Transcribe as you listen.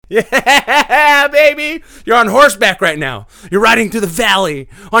Yeah, baby! You're on horseback right now. You're riding through the valley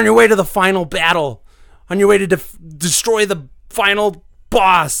on your way to the final battle, on your way to destroy the final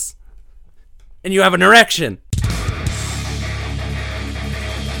boss, and you have an erection.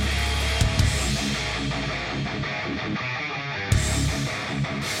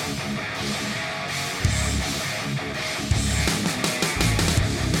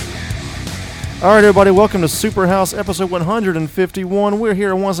 All right, everybody, welcome to Superhouse episode 151. We're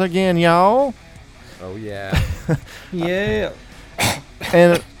here once again, y'all. Oh, yeah. Yeah.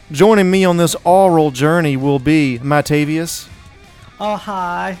 And joining me on this oral journey will be Matavius Oh,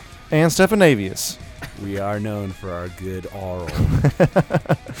 hi. and Stephanavius. We are known for our good oral.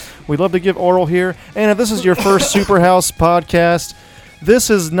 We love to give oral here. And if this is your first Superhouse podcast,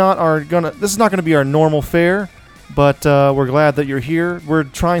 this is not going to be our normal fare. But we're glad that you're here. We're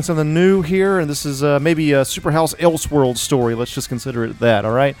trying something new here, and this is maybe a Superhouse Elseworld story. Let's just consider it that,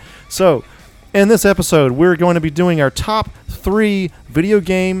 all right? So, in this episode, we're going to be doing our top 3 video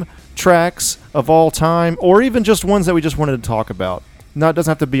game tracks of all time, or even just ones that we just wanted to talk about. It doesn't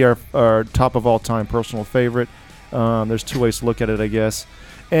have to be our top of all time personal favorite. There's 2 ways to look at it, I guess.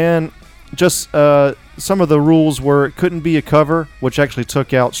 And just some of the rules were it couldn't be a cover, which actually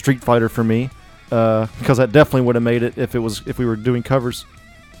took out Street Fighter for me. Because that definitely would have made it if we were doing covers,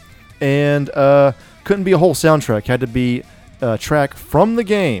 and couldn't be a whole soundtrack. Had to be a track from the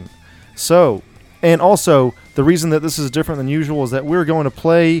game. So, and also the reason that this is different than usual is that we're going to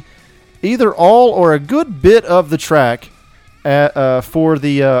play either all or a good bit of the track for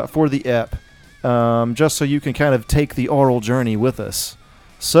the ep, just so you can kind of take the oral journey with us.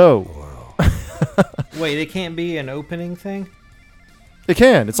 So, Wait, it can't be an opening thing? It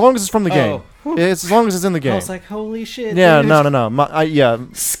can, as long as it's from the game. It's as long as it's in the game. I was like, holy shit. Yeah, dude. no.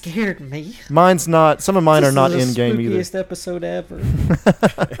 Scared me. Mine's not. Some of mine are not in game either. This is the spookiest episode ever.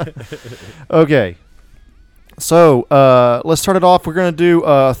 Okay. So let's start it off. We're gonna do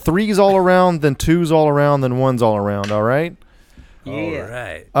 3s all around, then 2s all around, then 1s all around. All right.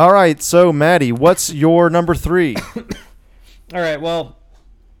 Yeah. All right. So Maddie, what's your number 3? All right, well,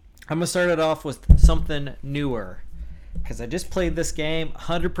 I'm going to start it off with something newer. Because I just played this game,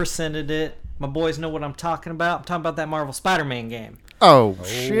 100%ed it. My boys know what I'm talking about. I'm talking about that Marvel Spider-Man game. Oh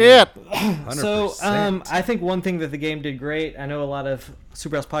shit! 100%. So, I think one thing that the game did great, I know a lot of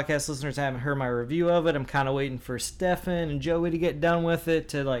Superhouse podcast listeners haven't heard my review of it. I'm kind of waiting for Stefan and Joey to get done with it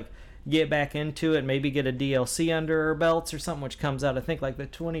to, get back into it, maybe get a DLC under our belts or something, which comes out, I think, the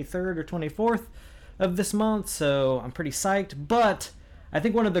 23rd or 24th of this month. So, I'm pretty psyched. But I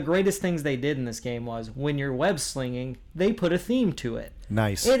think one of the greatest things they did in this game was when you're web slinging, they put a theme to it.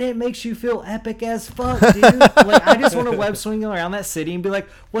 Nice. And it makes you feel epic as fuck, dude. I just want to web swing around that city and be like,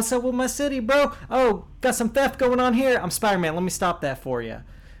 what's up with my city, bro? Oh, got some theft going on here. I'm Spider-Man. Let me stop that for you.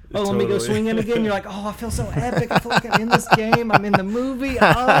 Oh, let me go swing in again. You're like, oh, I feel so epic. I feel like I'm in this game. I'm in the movie.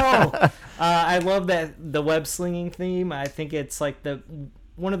 Oh. I love the web slinging theme. I think it's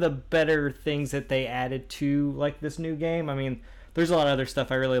one of the better things that they added to this new game. I mean, there's a lot of other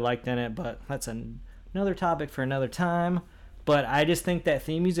stuff I really liked in it, but that's another topic for another time. But I just think that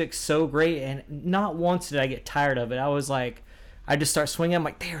theme music's so great, and not once did I get tired of it. I was like, I just start swinging. I'm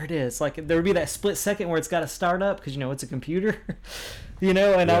like, there it is. There would be that split second where it's got to start up because, it's a computer, And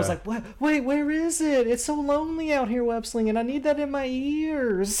I was like, what? Wait, where is it? It's so lonely out here web slinging. I need that in my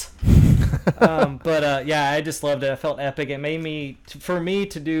ears. I just loved it. I felt epic. It made for me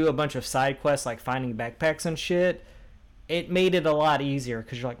to do a bunch of side quests like finding backpacks and shit. It made it a lot easier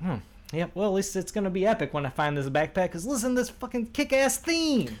because you're like, yeah, well, at least it's going to be epic when I find this backpack because listen to this fucking kick-ass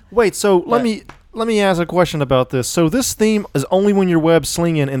theme. Wait, so let me ask a question about this. So this theme is only when you're web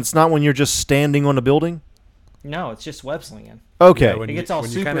slinging, and it's not when you're just standing on a building? No, it's just web slinging. Okay. It gets all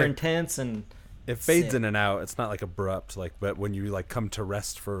super intense and it fades in and out. It's not abrupt, but when you come to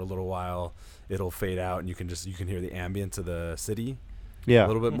rest for a little while, it'll fade out, and you can hear the ambience of the city. Yeah. A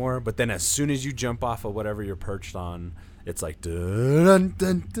little bit more, but then as soon as you jump off of whatever you're perched on, it's like dun, dun,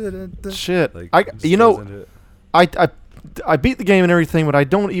 dun, dun, dun. Shit. I beat the game and everything, but I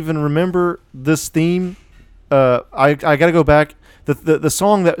don't even remember this theme. I got to go back. The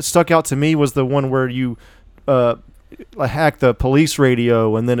song that stuck out to me was the one where you hack the police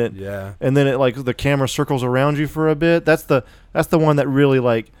radio, and then it the camera circles around you for a bit. That's the one that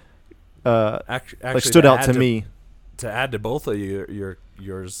really stood out to me. To add to both of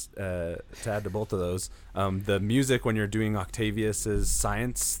yours, to add to both of those, the music when you're doing Octavius's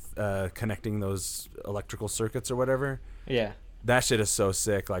science, connecting those electrical circuits or whatever. Yeah. That shit is so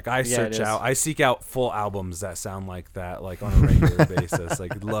sick. I seek out full albums that sound like that, on a regular basis.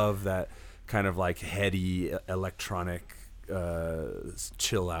 Love that kind of heady electronic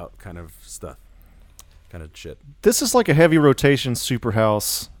chill out kind of stuff, kind of shit. This is like a heavy rotation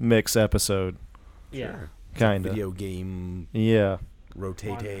Superhouse mix episode. Yeah. Kind of. Video game Yeah.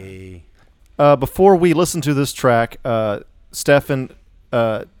 rotate. Before we listen to this track, Stefan,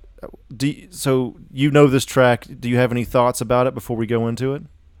 so you know this track. Do you have any thoughts about it before we go into it?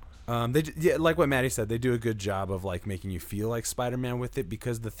 Like what Maddie said, they do a good job of like making you feel like Spider-Man with it,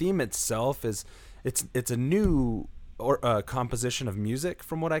 because the theme itself is it's a new composition of music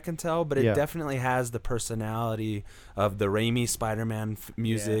from what I can tell, but it definitely has the personality of the Raimi Spider-Man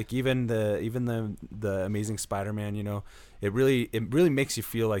music, even the Amazing Spider-Man. You know, it really makes you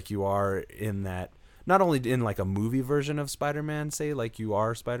feel like you are in that, not only in like a movie version of Spider-Man, say like you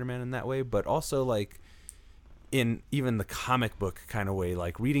are Spider-Man in that way, but also like in even the comic book kind of way,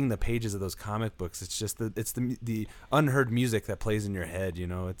 like reading the pages of those comic books. It's just the unheard music that plays in your head. You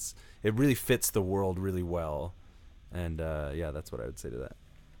know, it really fits the world really well. And that's what I would say to that.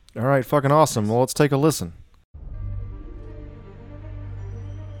 All right, fucking awesome. Well, let's take a listen.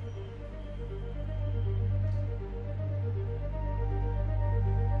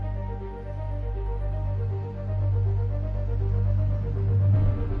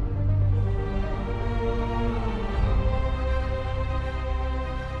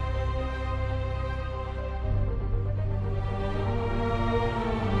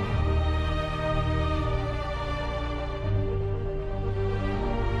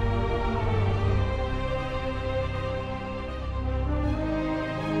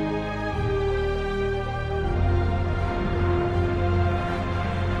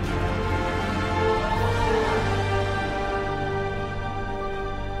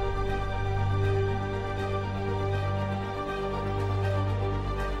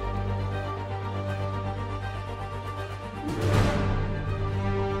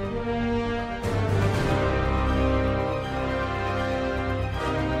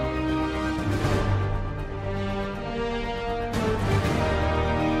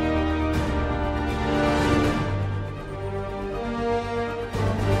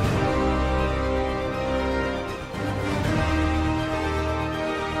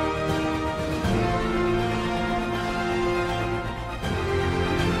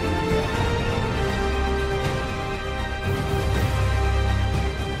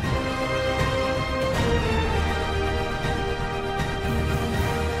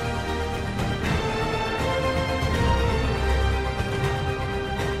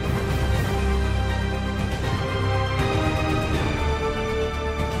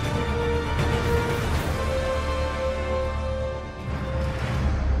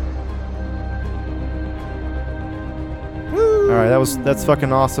 All right, that's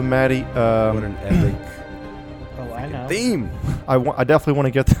fucking awesome, Maddie. What an epic I know. theme. I definitely want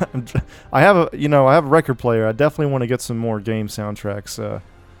to get that. I have a record player. I definitely want to get some more game soundtracks.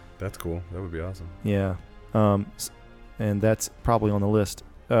 That's cool. That would be awesome. Yeah. And that's probably on the list.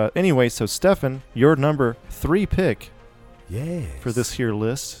 Anyway, so Stefan, your number 3 pick for this here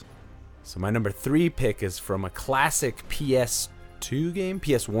list. So my number 3 pick is from a classic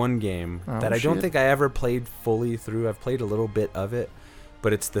PS1 game that I don't think I ever played fully through. I've played a little bit of it,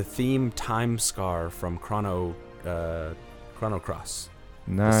 but it's the theme Time Scar from Chrono Cross.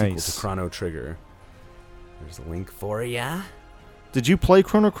 Nice. The sequel to Chrono Trigger. There's a link for ya. Did you play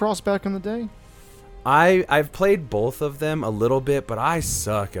Chrono Cross back in the day? I've played both of them a little bit, but I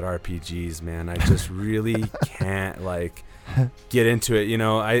suck at RPGs, man. I just really can't like get into it, you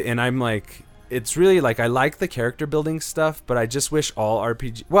know. I'm like, it's really like, I like the character building stuff, but I just wish all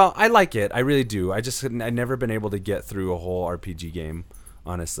RPG. Well, I like it, I really do. I've never been able to get through a whole RPG game.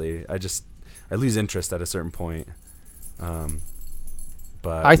 Honestly, I lose interest at a certain point.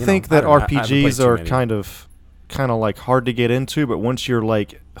 But I think that RPGs are many. kind of like hard to get into, but once you're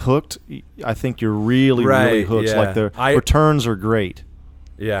like hooked, I think you're really hooked. Yeah. Like the returns are great.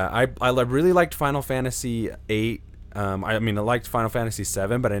 Yeah, I really liked Final Fantasy VIII. I liked Final Fantasy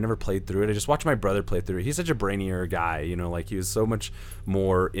VII, but I never played through it. I just watched my brother play through it. He's such a brainier guy, you know, like he was so much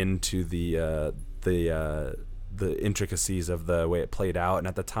more into the intricacies of the way it played out. And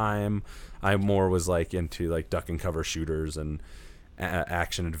at the time, I more was like into like duck and cover shooters and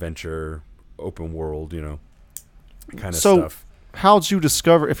action adventure, open world, you know, kind of stuff. How'd you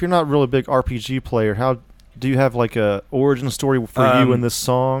discover? If you're not really a big RPG player, how do you have like a origin story for you in this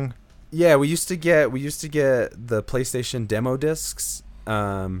song? Yeah, we used to get the PlayStation demo discs,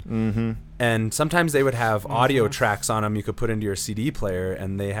 and sometimes they would have audio tracks on them you could put into your CD player,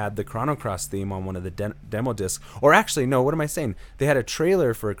 and they had the Chrono Cross theme on one of the demo discs. Or actually, no, what am I saying? They had a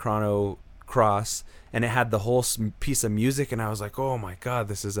trailer for Chrono Cross, and it had the whole piece of music, and I was like, oh my god,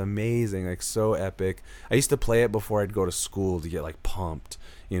 this is amazing, like so epic. I used to play it before I'd go to school to get like pumped,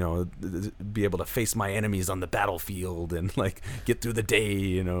 you know, be able to face my enemies on the battlefield and like get through the day,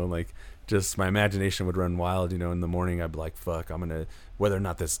 you know, like just my imagination would run wild, you know. In the morning I'd be like, fuck, I'm gonna, whether or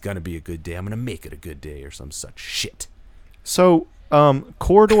not this is gonna be a good day, I'm gonna make it a good day or some such shit. So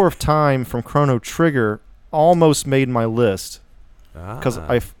Corridor of Time from Chrono Trigger almost made my list because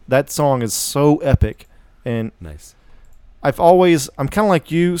that song is so epic, and nice. I'm kind of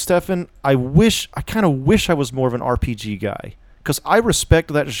like you, Stefan. I kind of wish I was more of an RPG guy because I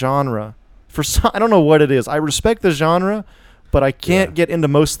respect that genre. I don't know what it is. I respect the genre, but I can't get into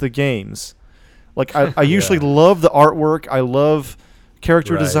most of the games. Like I usually love the artwork. I love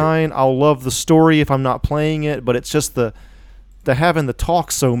character design. I'll love the story if I'm not playing it, but it's just the having the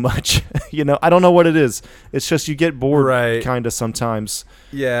talk so much. You know, I don't know what it is. It's just you get bored kind of sometimes.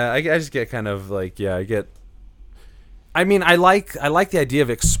 Yeah, I just get kind of like, I mean, I like the idea of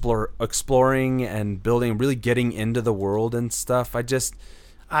exploring and building, really getting into the world and stuff. I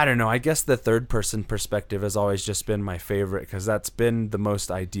don't know. I guess the third person perspective has always just been my favorite because that's been the most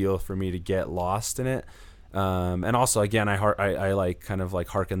ideal for me to get lost in it. And also, again, I like kind of like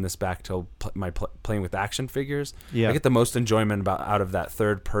harken this back to playing with action figures. Yeah. I get the most enjoyment out of that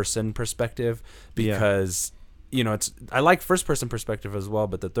third person perspective because, you know, I like first person perspective as well,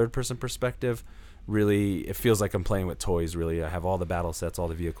 but the third person perspective really, it feels like I'm playing with toys. Really, I have all the battle sets, all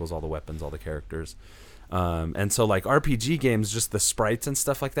the vehicles, all the weapons, all the characters. And so like RPG games, just the sprites and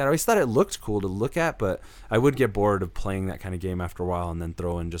stuff like that, I always thought it looked cool to look at, but I would get bored of playing that kind of game after a while and then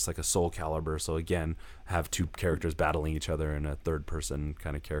throw in just like a Soul Calibur. So again, have two characters battling each other in a third person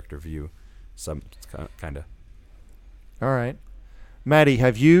kind of character view. Some kind of. All right. Maddie,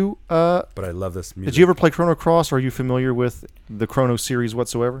 have you but I love this music. Did you ever play Chrono Cross, or are you familiar with the Chrono series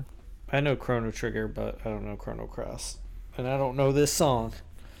whatsoever? I know Chrono Trigger, but I don't know Chrono Cross. And I don't know this song.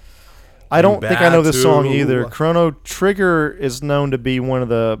 I don't think I know this song either. Chrono Trigger is known to be one of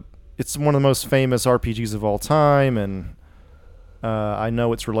the most famous RPGs of all time, and I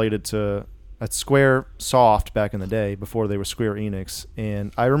know it's related to Square Soft back in the day before they were Square Enix.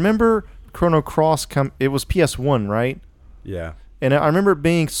 And I remember Chrono Cross it was PS1, right? Yeah. And I remember it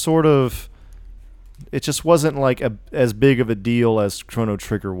being sort of, it just wasn't like as big of a deal as Chrono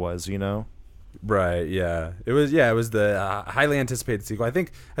Trigger was, you know? Right. Yeah. It was the highly anticipated sequel. I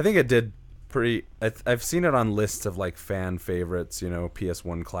think it did pretty. I've seen it on lists of like fan favorites, you know,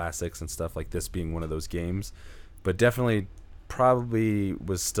 PS1 classics and stuff, like this being one of those games, but definitely probably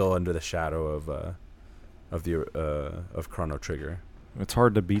was still under the shadow of Chrono Trigger. It's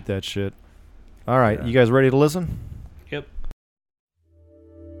hard to beat that shit. All right, Yeah. You guys ready to listen? Yep.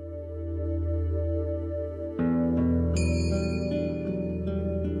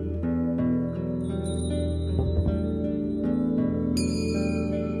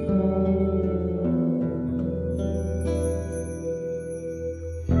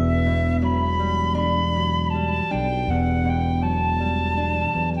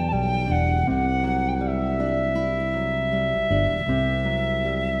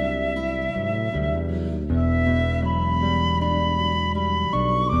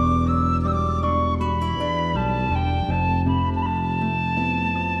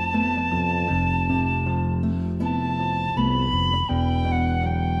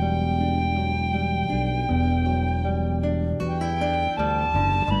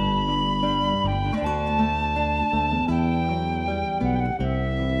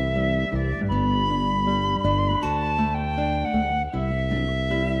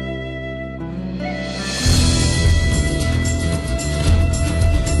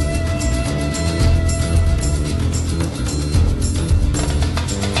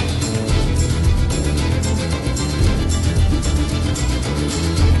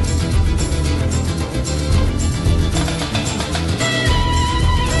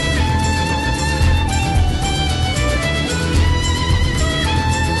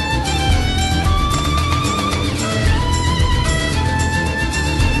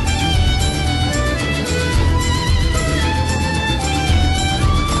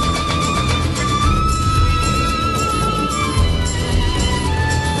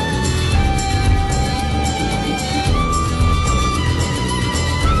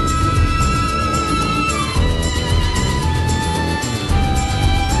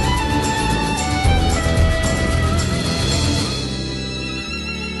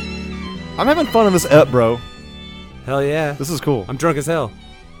 I'm having fun in this ep, bro. Hell yeah. This is cool. I'm drunk as hell.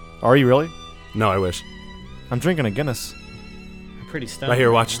 Are you really? No, I wish. I'm drinking a Guinness. I'm pretty stoned. Right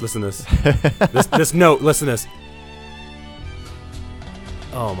here, watch. Listen to this. this note. Listen to this.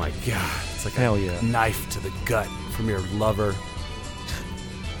 Oh my god. It's like Hell a yeah. knife to the gut from your lover.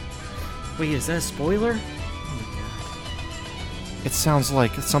 Wait, is that a spoiler? Oh my god. It sounds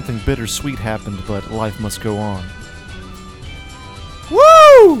like something bittersweet happened, but life must go on.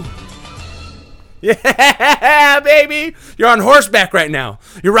 Woo! Yeah, baby! You're on horseback right now.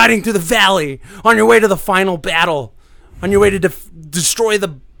 You're riding through the valley on your way to the final battle, on your way to destroy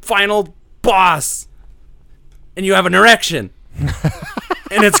the final boss, and you have an erection.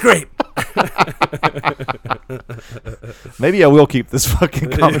 And it's great. Maybe I will keep this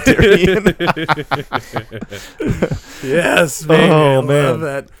fucking commentary in. Yes, man. Oh, I man. love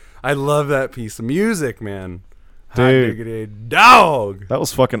that. I love that piece of music, man. Hot Dude. diggity dog. That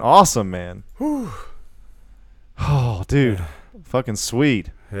was fucking awesome, man. Oh, dude. Fucking sweet.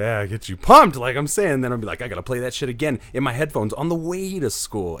 Yeah, get you pumped, like I'm saying. Then I'll be like, I gotta play that shit again in my headphones on the way to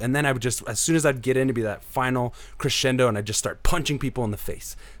school. And then I would just, as soon as I'd get in, to be that final crescendo, and I'd just start punching people in the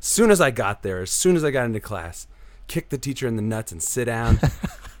face. As soon as I got there, as soon as I got into class, kick the teacher in the nuts and sit down.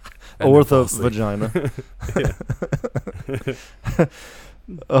 And Or then fall the asleep. vagina.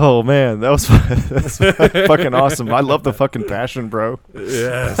 Oh, man. That's fucking awesome. I love the fucking passion, bro.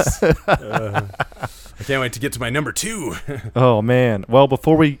 Yes. I can't wait to get to my number 2. Oh, man. Well,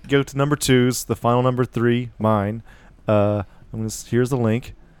 before we go to number 2s, the final number 3, mine, here's the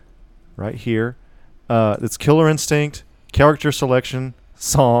link right here. It's Killer Instinct, character selection,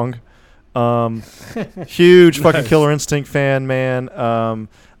 song. Huge fucking Killer Instinct fan, man.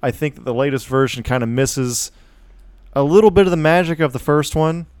 I think that the latest version kind of misses a little bit of the magic of the first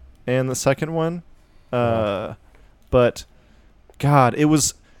one and the second one. But, God, it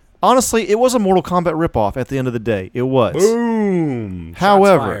was... Honestly, it was a Mortal Kombat ripoff at the end of the day. It was. Boom.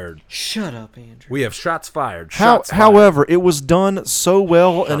 However- Shots fired. Shut up, Andrew. We have shots fired. Shots fired. However, it was done so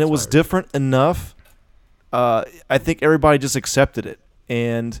well and Shots it was fired. different enough. I think everybody just accepted it.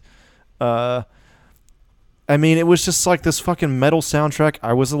 And, I mean, it was just like this fucking metal soundtrack.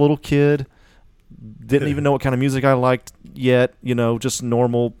 I was a little kid. Didn't even know what kind of music I liked yet. You know, just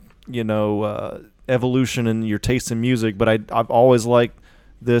normal, evolution in your taste in music. But I've always liked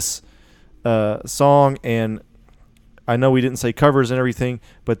this song, and I know we didn't say covers and everything,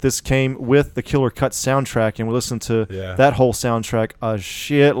 but this came with the Killer Cut soundtrack, and we listened to that whole soundtrack a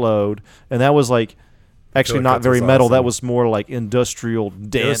shitload, and that was like actually Killer not Cuts very was metal. That awesome. was more like industrial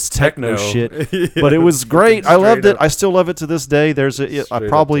dance techno. shit. Yeah, But it was great. I straight loved it. up. I still love it to this day. There's Straight up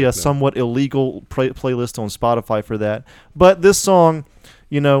probably a techno. somewhat illegal playlist on Spotify for that. But this song,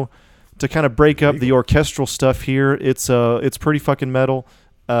 to kind of break up the orchestral stuff here, it's pretty fucking metal.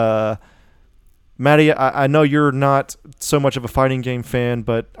 Maddie, I know you're not so much of a fighting game fan,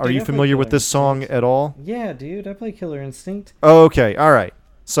 but are Dude, you I play familiar with Killer this song at all? Yeah, dude, I play Killer Instinct. Oh, okay, all right.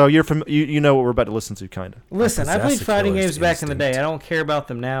 So you're you know what we're about to listen to, kind of. Listen, I possess played a fighting killer's games back in the day. instinct. I don't care about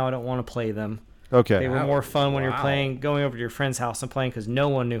them now. I don't want to play them. Okay. They were more fun when you're Wow. going over to your friend's house and playing because no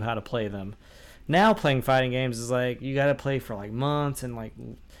one knew how to play them. Now playing fighting games is like you got to play for like months and like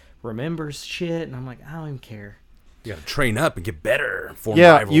remembers shit, and I'm like, I don't even care. You gotta train up and get better. Form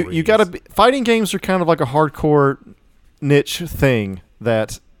Yeah, you rivalries. got to. Fighting games are kind of like a hardcore niche thing.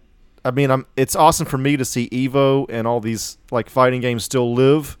 That, I mean, it's awesome for me to see Evo and all these like fighting games still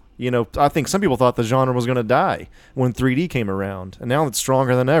live. I think some people thought the genre was going to die when 3D came around, and now it's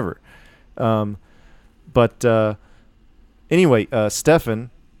stronger than ever. Anyway,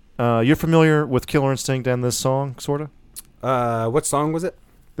 Stefan, you're familiar with Killer Instinct and this song, sort of? What song was it?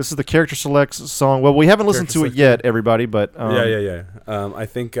 This is the character select song. Well, we haven't listened to it Character yet, everybody, but Yeah. I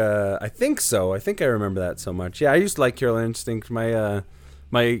think so. I think I remember that so much. Yeah, I used to like Killer Instinct. My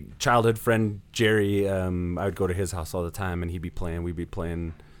childhood friend Jerry, I would go to his house all the time, and we'd be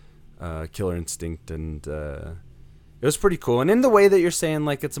playing Killer Instinct, and it was pretty cool. And in the way that you're saying,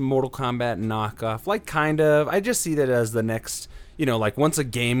 like, it's a Mortal Kombat knockoff, like, kind of, I just see that as the next, like, once a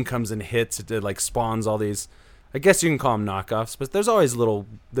game comes and hits, it like spawns all these, I guess you can call them knockoffs, but there's always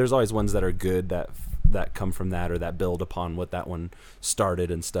ones that are good that come from that, or that build upon what that one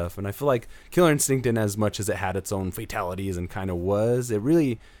started and stuff. And I feel like Killer Instinct, in as much as it had its own fatalities and kind of it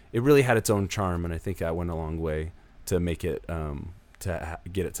really had its own charm, and I think that went a long way to make it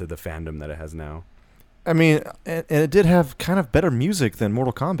get it to the fandom that it has now. I mean, and it did have kind of better music than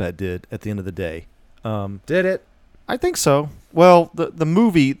Mortal Kombat did at the end of the day. Did it? I think so. Well, the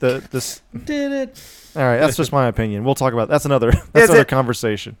movie, this. Did it? All right, that's just my opinion. We'll talk about that's another Is another it?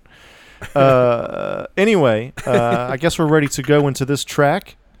 conversation. Anyway, I guess we're ready to go into this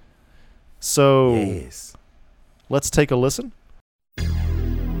track. So Yes. let's take a listen.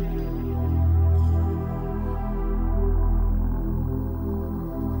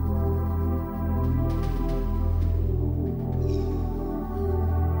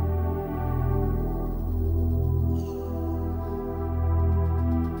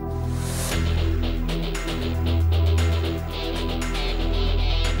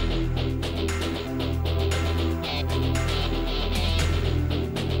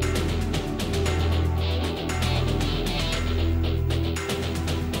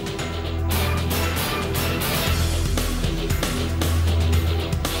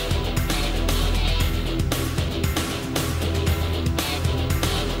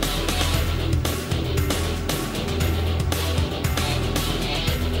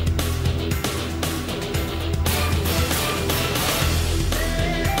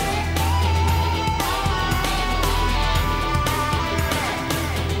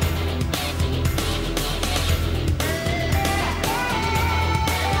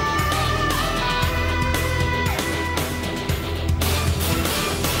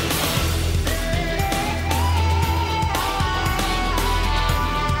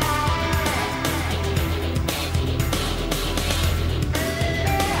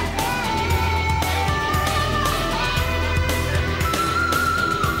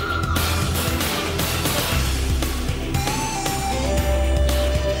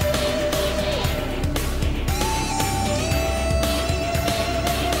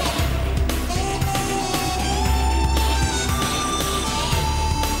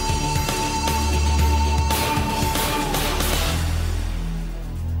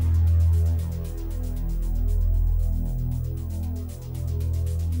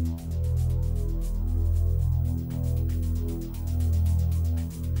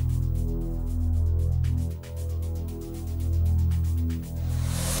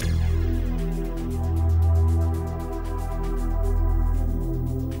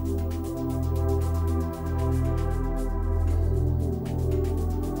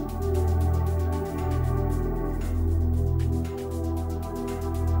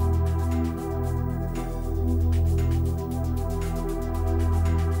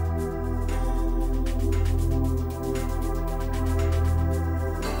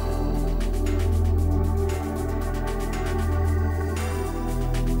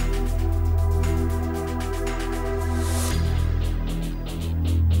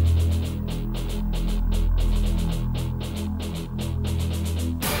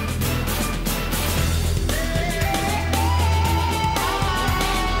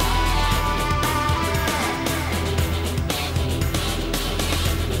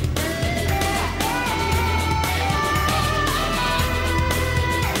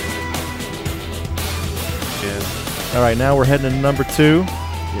 All right, now we're heading to number 2.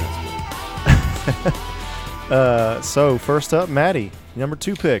 Yeah. So first up, Maddie, number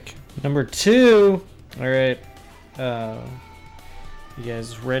 2 pick. Number 2. All right. You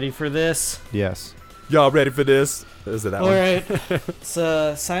guys ready for this? Yes. Y'all ready for this? Is it that All one? right. It's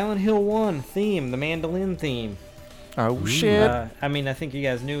Silent Hill 1 theme, the mandolin theme. Oh shit. I mean, I think you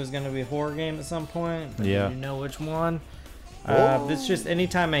guys knew it was going to be a horror game at some point. But Yeah. You know which one. This just,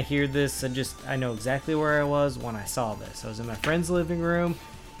 anytime I hear this, I know exactly where I was when I saw this. I was in my friend's living room.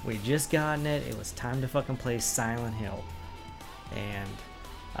 We just gotten it. It was time to fucking play Silent Hill. And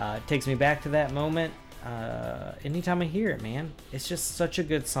it takes me back to that moment. Anytime I hear it, man, it's just such a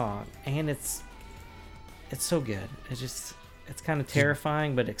good song. And it's so good. It's kind of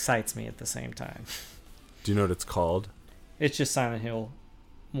terrifying, but excites me at the same time. Do you know what it's called? It's just Silent Hill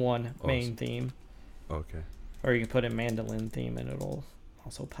 1 main theme. Okay. Or you can put in mandolin theme and it'll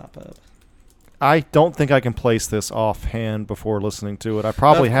also pop up. I don't think I can place this offhand before listening to it. I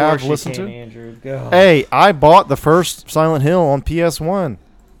probably have listened to it. Andrew. Go. Hey, I bought the first Silent Hill on PS1.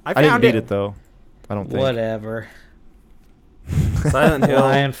 I didn't beat it though. I don't think. Whatever. Silent Hill.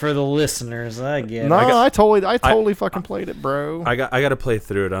 Lying for the listeners, I get No, it. I totally fucking played it, bro. I got to play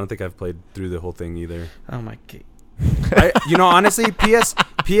through it. I don't think I've played through the whole thing either. Oh my god. Honestly,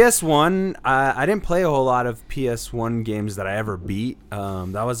 PS1, I didn't play a whole lot of PS1 games that I ever beat.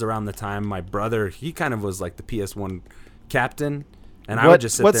 That was around the time my brother, he kind of was like the PS1 captain, and I would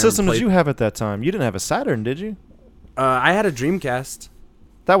just sit what there system and play. did you have at that time? You didn't have a Saturn, did you? I had a Dreamcast.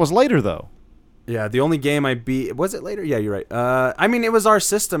 That was later though. Yeah, the only game I beat, was it later? Yeah, you're right. I mean, it was our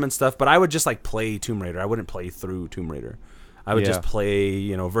system and stuff, but I would just like play Tomb Raider. I wouldn't play through Tomb Raider. I would just play,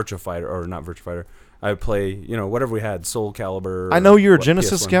 Virtua Fighter, or not Virtua Fighter. I would play, whatever we had, Soul Calibur. I know you're a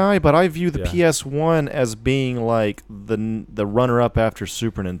Genesis PS1 guy, but I view the Yeah. PS1 as being like the runner-up after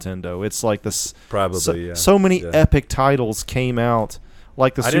Super Nintendo. It's like this. Probably, yeah. So many Yeah. epic titles came out.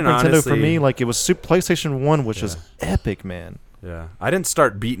 Like the I Super didn't Nintendo for honestly- me, like it was PlayStation 1, which was Yeah. epic, man. Yeah, I didn't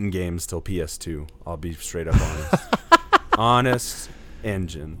start beating games till PS2. I'll be straight up honest. Honest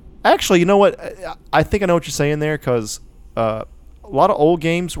engine. Actually, you know what? I think I know what you're saying there, because a lot of old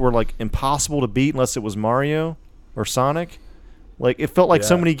games were like impossible to beat unless it was Mario or Sonic. Like it felt like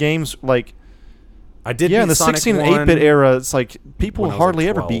so Yeah. many games, like I did. yeah, beat in the Sonic 16 and 1. 8-bit era, it's like people when I was, hardly like,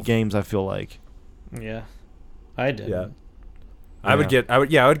 ever 12. beat games. I feel like. Yeah. I did. Yeah. I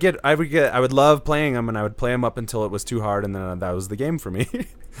would love playing them, and I would play them up until it was too hard, and then that was the game for me.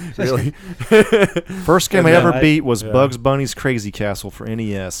 Really. First game And I then ever beat was yeah. Bugs Bunny's Crazy Castle for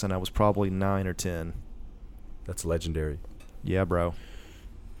NES, and I was probably 9 or 10. That's legendary. Yeah, bro.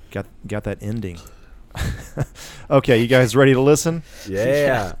 Got that ending. Okay, you guys ready to listen?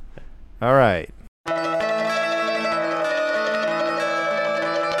 Yeah. All right.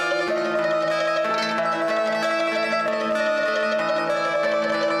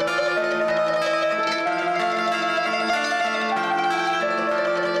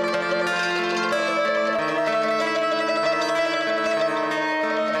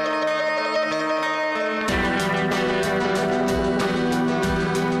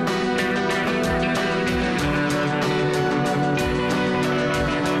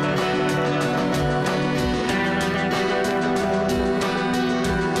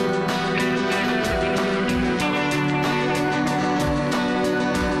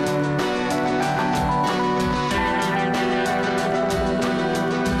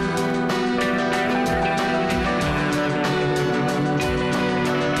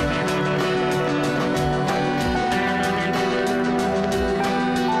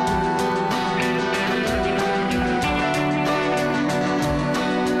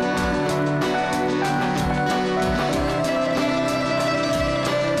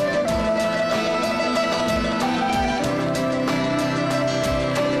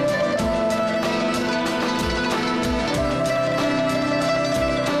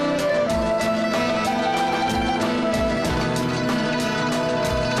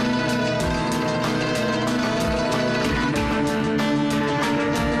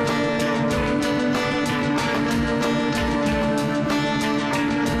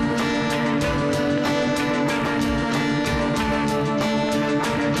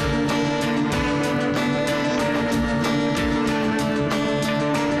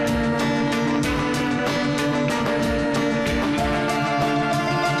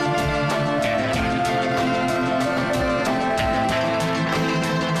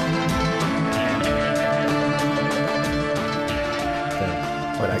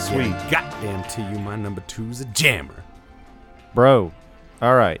 Sweet. Goddamn to you, my number 2's a jammer. Bro.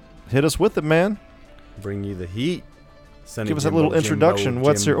 All right. Hit us with it, man. Bring you the heat. Sonny Give us a Jimbo, little Jimbo, introduction.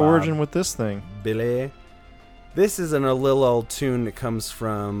 What's your Jim Bob, origin with this thing? Billy. This is a little old tune that comes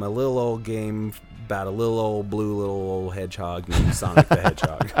from a little old game about a little old blue little old hedgehog named Sonic the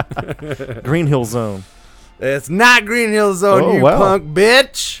Hedgehog. Green Hill Zone. It's not Green Hill Zone, Oh, you wow. punk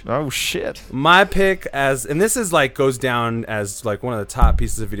bitch. Oh shit. My pick and this is like goes down as like one of the top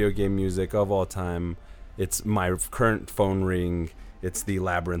pieces of video game music of all time. It's my current phone ring. It's the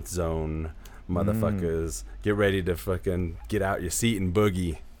Labyrinth Zone. Motherfuckers, get ready to fucking get out your seat and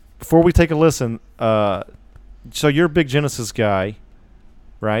boogie. Before we take a listen, so you're a big Genesis guy,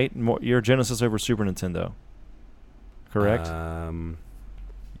 right? You're Genesis over Super Nintendo, correct?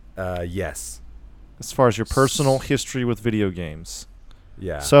 Yes. As far as your personal history with video games.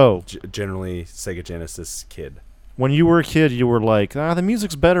 Yeah. So generally Sega Genesis kid. when you were a kid, you were like, the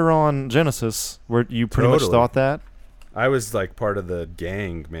music's better on Genesis. Where you pretty much Totally. thought that? I was like part of the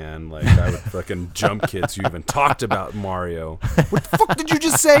gang, man. Like I would fucking jump kids who even talked about Mario. What the fuck did you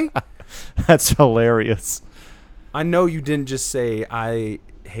just say? That's hilarious. I know you didn't just say I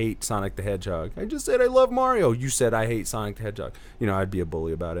hate Sonic the Hedgehog. I just said I love Mario. You said I hate Sonic the Hedgehog. You know, I'd be a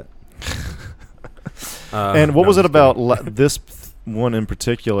bully about it. And what no, was it just about kidding. this one in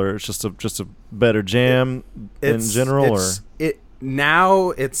particular? It's just a better jam in general, or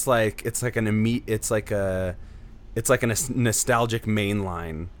now it's like a nostalgic main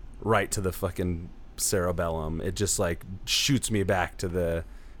line right to the fucking cerebellum. It just like shoots me back to the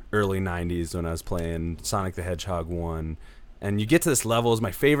early 90s when I was playing Sonic the Hedgehog 1. And you get to this level. Is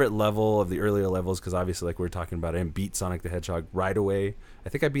my favorite level of the earlier levels because obviously, like we were talking about, I didn't beat Sonic the Hedgehog right away. I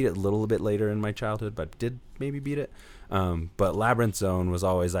think I beat it a little bit later in my childhood, but did maybe beat it. But Labyrinth Zone was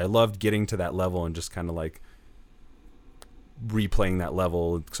always, I loved getting to that level and just kind of like replaying that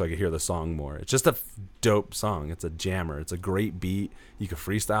level so I could hear the song more. It's just a dope song. It's a jammer. It's a great beat. You could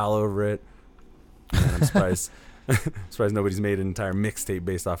freestyle over it. And I'm surprised nobody's made an entire mixtape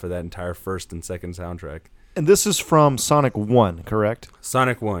based off of that entire first and second soundtrack. and this is from Sonic 1, correct?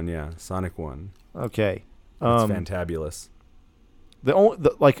 Sonic 1, yeah. Sonic 1. Okay. It's fantabulous.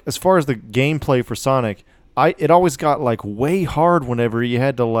 Like as far as the gameplay for Sonic, it always got like way hard whenever you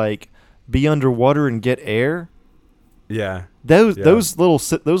had to like be underwater and get air. Yeah. Those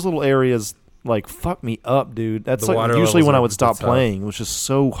little areas like fuck me up, dude. That's The like water usually levels when I are would stop tough. playing, which is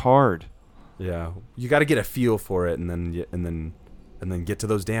so hard. Yeah. You got to get a feel for it and then get to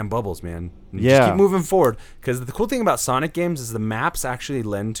those damn bubbles, man. And Yeah. Just keep moving forward. Because the cool thing about Sonic games is the maps actually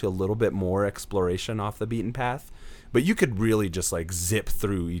lend to a little bit more exploration off the beaten path. But you could really just like zip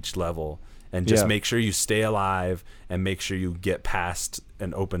through each level and just Yeah. make sure you stay alive and make sure you get past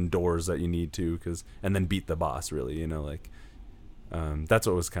and open doors that you need to, and then beat the boss. Really, you know, like that's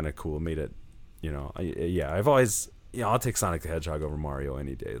what was kind of cool. Made it, you know, I've always, I'll take Sonic the Hedgehog over Mario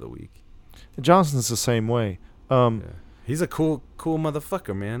any day of the week. Johnson's the same way. Yeah. He's a cool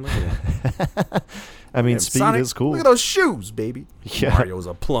motherfucker, man. Look at him. I mean, Damn, speed Sonic, is cool. Look at those shoes, baby. Yeah. Mario's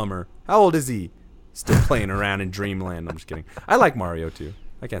a plumber. How old is he? Still playing around in Dreamland. I'm just kidding. I like Mario too.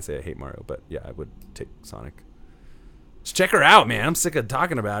 I can't say I hate Mario, but yeah, I would take Sonic. Just check her out, man. I'm sick of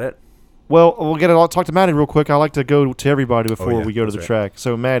talking about it. Well, we'll talk to Maddie real quick. I like to go to everybody before yeah, we go to that's the right. track.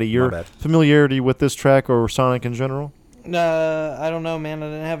 So, Maddie, your bad. familiarity with this track or Sonic in general? I don't know, man. I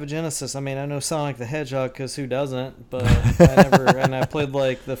didn't have a Genesis. I mean, I know Sonic the Hedgehog because who doesn't? But I never. And I played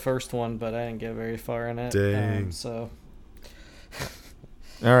like the first one, but I didn't get very far in it. Dang. So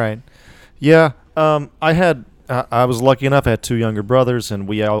All right. Yeah. I was lucky enough. I had two younger brothers, and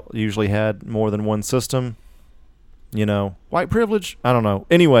we all usually had more than one system. You know, white privilege. I don't know.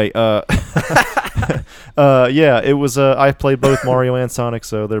 Anyway, yeah, it was. I played both Mario and Sonic,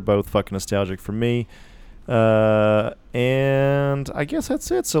 so they're both fucking nostalgic for me. And I guess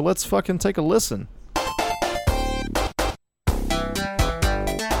that's it. So let's fucking take a listen.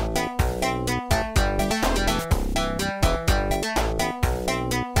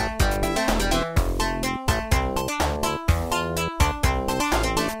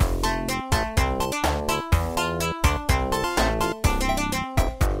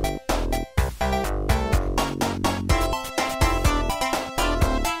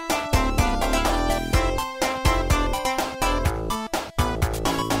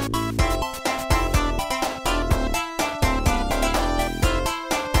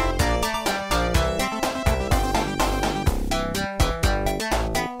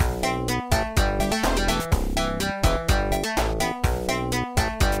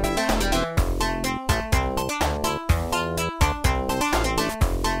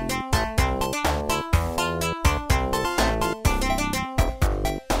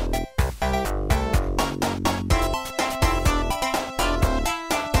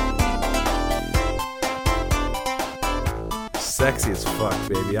 sexy as fuck,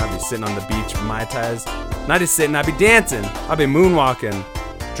 baby. I'd be sitting on the beach with Mai Tais. Not just sitting, I'd be dancing. I'd be moonwalking,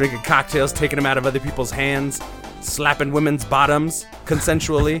 drinking cocktails, taking them out of other people's hands, slapping women's bottoms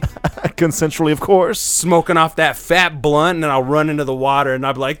consensually. Consensually, of course. Smoking off that fat blunt, and then I'll run into the water, and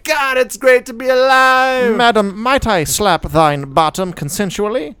I'll be like, God, it's great to be alive. Madam, might I slap thine bottom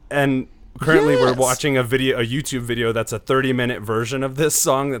consensually? And currently we're Yes. watching a YouTube video that's a 30-minute version of this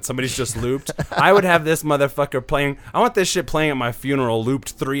song that somebody's just looped. I would have this motherfucker playing. I want this shit playing at my funeral,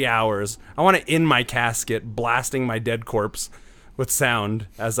 looped 3 hours. I want it in my casket, blasting my dead corpse with sound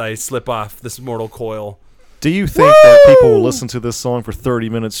as I slip off this mortal coil. Do you think that people will listen to this song for 30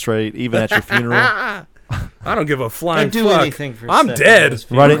 minutes straight, even at your funeral? I don't give a flying Don't do fuck. anything for I'm Stefan dead.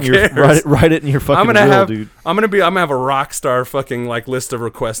 Mills. Write it in Who your cares? write it in your fucking I'm gonna will, have dude. I'm gonna have a rock star fucking like list of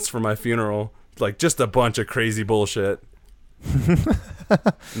requests for my funeral, like just a bunch of crazy bullshit.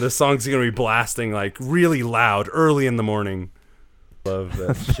 This song's gonna be blasting like really loud early in the morning. Love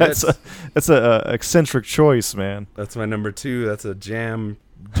that shit. That's a eccentric choice, man. That's my number 2. That's a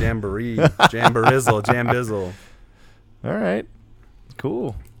jamboree, jambizzle. All right,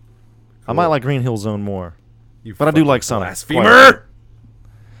 cool. I might like Green Hill Zone more, You but I do fucking like Sonic. blasphemer.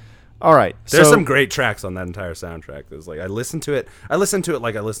 All right, There's so some great tracks on that entire soundtrack. There's like I listen to it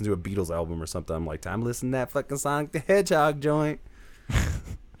like I listen to a Beatles album or something. I'm like, time to listen to that fucking Sonic the Hedgehog joint.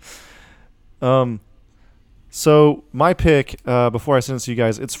 So my pick, before I send it to you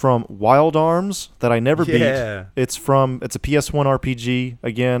guys, it's from Wild Arms that I never Yeah. beat. It's a PS1 RPG.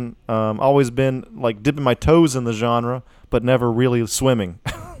 Again, always been like dipping my toes in the genre, but never really swimming,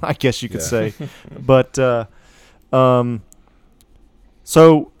 I guess you could say. But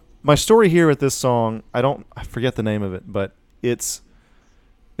so my story here with this song, I forget the name of it, but it's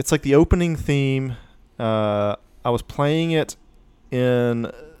like the opening theme. I was playing it in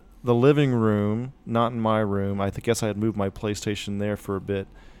the living room, not in my room. I guess I had moved my PlayStation there for a bit.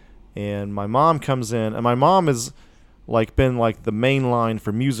 And my mom comes in, and my mom has like been like the main line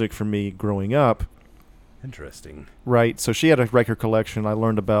for music for me growing up. Interesting. Right. So she had a record collection. I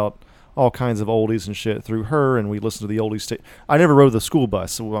learned about all kinds of oldies and shit through her, and we listened to the oldies. I never rode the school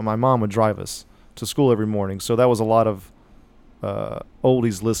bus, so my mom would drive us to school every morning. So that was a lot of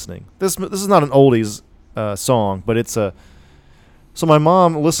oldies listening. This is not an oldies song, but it's a. So my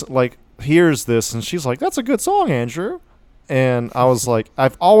mom hears this, and she's like, "That's a good song, Andrew." And I was like,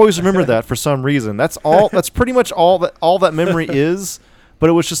 I've always remembered that for some reason. That's all. That's pretty much all that memory is. But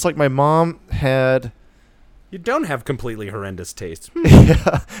it was just like my mom had. You don't have completely horrendous taste.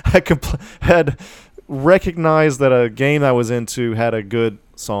 Yeah, had recognized that a game I was into had a good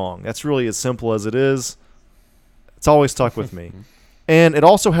song. That's really as simple as it is. It's always stuck with me. And it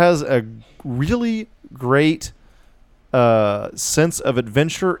also has a really great sense of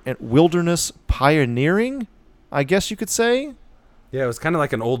adventure and wilderness pioneering, I guess you could say. Yeah, it was kind of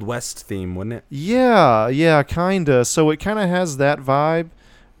like an Old West theme, wasn't it? Yeah, kinda. So it kind of has that vibe.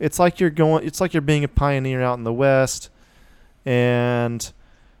 It's like you're being a pioneer out in the West. And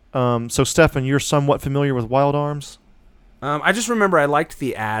so Stefan, you're somewhat familiar with Wild Arms? I just remember I liked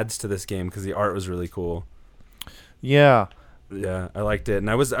the ads to this game because the art was really cool. Yeah. Yeah, I liked it, and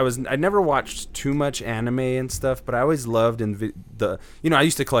I never watched too much anime and stuff, but I always loved I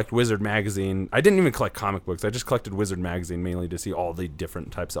used to collect Wizard magazine. I didn't even collect comic books. I just collected Wizard magazine mainly to see all the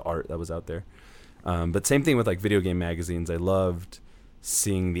different types of art that was out there. But same thing with like video game magazines. I loved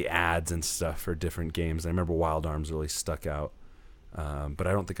seeing the ads and stuff for different games. I remember Wild Arms really stuck out, but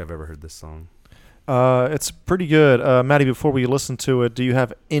I don't think I've ever heard this song. It's pretty good. Maddie, before we listen to it, do you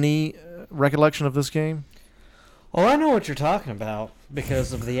have any recollection of this game? Oh, I know what you're talking about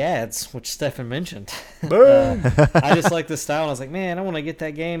because of the ads, which Stefan mentioned. I just like the style. And I was like, man, I want to get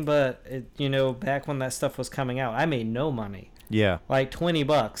that game, but back when that stuff was coming out, I made no money. Yeah. Like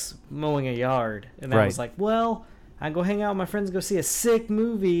 $20 mowing a yard, and I was like, well, I go hang out with my friends, go see a sick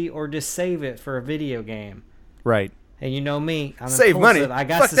movie, or just save it for a video game. Right. And you know me, I'm Save impulsive. money. I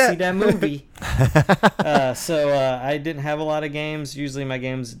got Fuck to that. see that movie. So I didn't have a lot of games. Usually my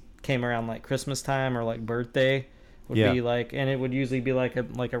games came around like Christmas time or like birthday. Would be like, and it would usually be like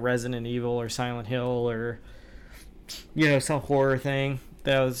a Resident Evil or Silent Hill or some horror thing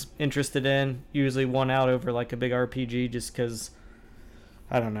that I was interested in. Usually won out over like a big RPG just because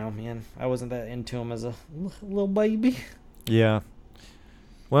I don't know, man. I wasn't that into them as a little baby. Yeah.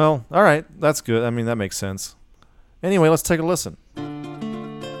 Well, all right, that's good. I mean, that makes sense. Anyway, let's take a listen.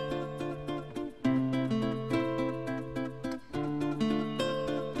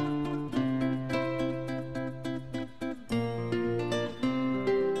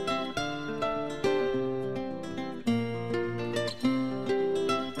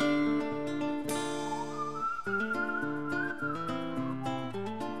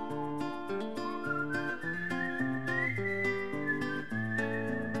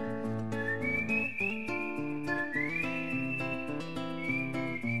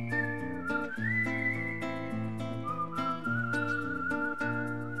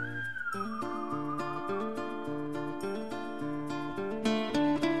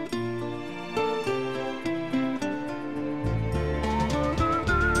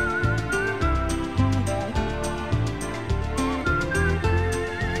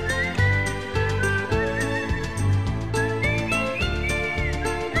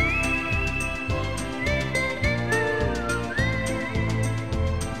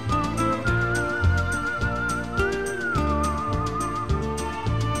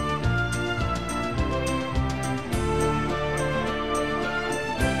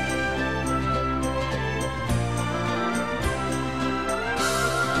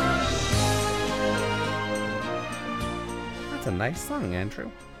 nice song, Andrew.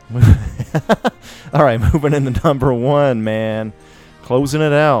 All right, moving into number 1, man. Closing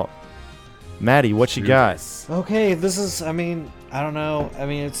it out. Maddie, what you got? Okay, this is, I don't know.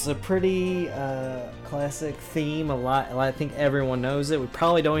 It's a pretty classic theme. I think everyone knows it. We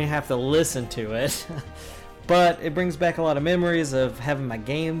probably don't even have to listen to it. But it brings back a lot of memories of having my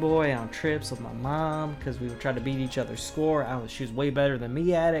Game Boy on trips with my mom because we would try to beat each other's score. She was way better than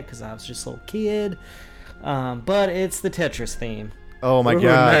me at it because I was just a little kid. But it's the Tetris theme. Oh my Ooh,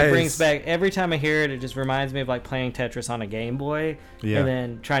 god! nice. It brings back, every time I hear it, it just reminds me of like playing Tetris on a Game Boy and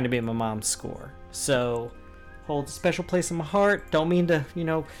then trying to beat my mom's score. So holds a special place in my heart. Don't mean to,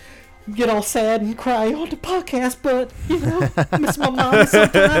 get all sad and cry on the podcast, but miss my mom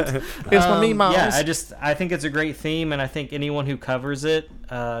sometimes. It's my me moms. Yeah, I think it's a great theme, and I think anyone who covers it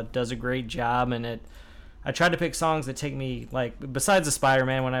does a great job. And I tried to pick songs that take me, like, besides the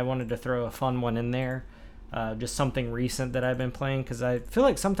Spider-Man, when I wanted to throw a fun one in there. Just something recent that I've been playing, because I feel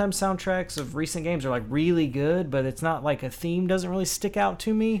like sometimes soundtracks of recent games are like really good, but it's not like a theme doesn't really stick out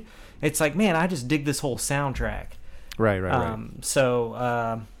to me. It's like, man, I just dig this whole soundtrack. Right.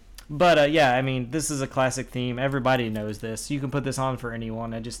 This is a classic theme. Everybody knows this. You can put this on for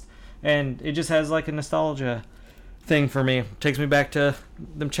anyone. And it just has like a nostalgia thing for me. It takes me back to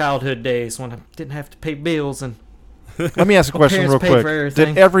them childhood days when I didn't have to pay bills and Let me ask a question real parents pay for quick.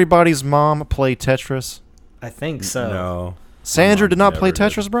 everything. Did everybody's mom play Tetris? I think so. No. Sandra did not never play did.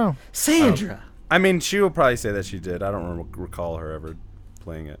 Tetris, bro. Sandra. I mean, she will probably say that she did. I don't recall her ever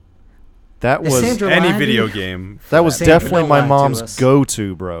playing it. That Is was Sandra Any lying to video you? game. that was Sandra, definitely don't my lie to mom's us.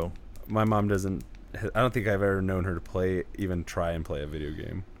 go-to, bro. My mom doesn't. I don't think I've ever known her to even try and play a video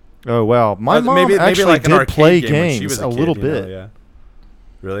game. Oh wow, my mom maybe actually like an did arcade play game when she games was a kid, little you know, bit. Yeah.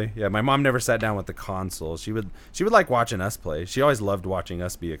 Really? Yeah. My mom never sat down with the console. She would like watching us play. She always loved watching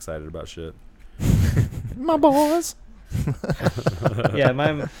us be excited about shit. My boys.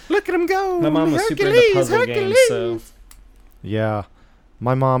 Yeah, Look at him go. my mom was super into puzzle games, so Yeah,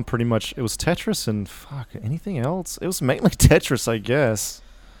 my mom pretty much it was Tetris and anything else. It was mainly Tetris, I guess.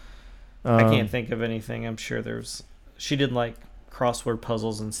 I can't think of anything. I'm sure she did like crossword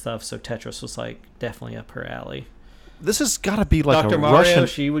puzzles and stuff, so Tetris was like definitely up her alley. This has got to be like Dr. a Mario, Russian.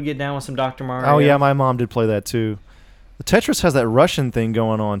 she would get down with some Dr. Mario. Oh yeah, my mom did play that too. The Tetris has that Russian thing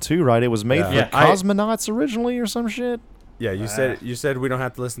going on too, right? It was made for Yeah. cosmonauts originally or some shit. Yeah, you said we don't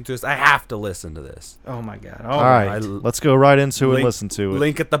have to listen to this. I have to listen to this. Oh my god. All right, let's go right into it and listen to it.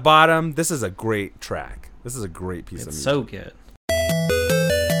 Link at the bottom. This is a great track. This is a great piece of It's music. so good.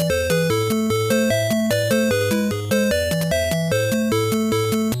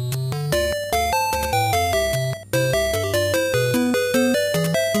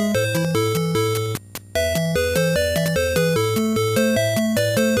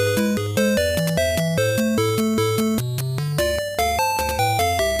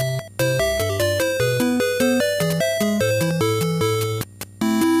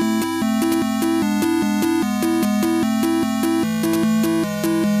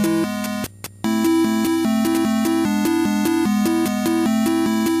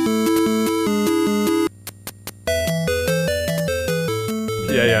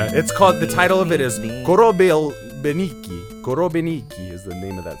 Yeah. It's called. The title of it is Korobeniki. Korobeniki is the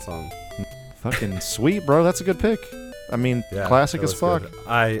name of that song. Fucking sweet, bro. That's a good pick. I mean, Yeah, classic that as was fuck. good.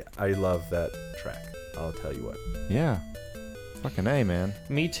 I love that track. I'll tell you what. Yeah. Fucking A, man.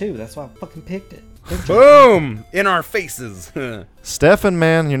 Me too. That's why I fucking picked it. Boom! In our faces. Stefan,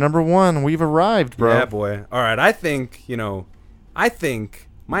 man, you're number one. We've arrived, bro. Yeah, boy. All right. I think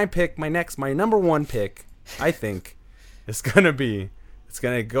my number one pick, I think, is gonna be. It's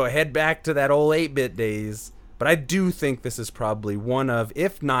gonna head back to that old 8-bit days. But I do think this is probably one of,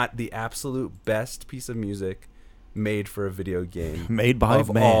 if not the absolute best piece of music made for a video game Made by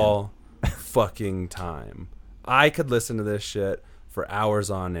of man. all fucking time. I could listen to this shit for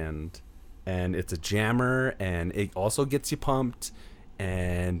hours on end, and it's a jammer, and it also gets you pumped,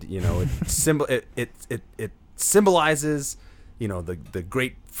 and it symbolizes, the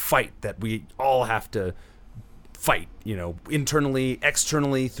great fight that we all have to fight, internally,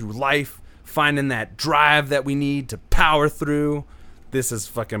 externally, through life, finding that drive that we need to power through. This is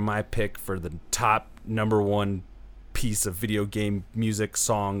fucking my pick for the top number one piece of video game music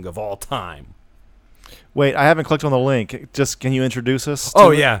song of all time. Wait, I haven't clicked on the link. Just can you introduce us?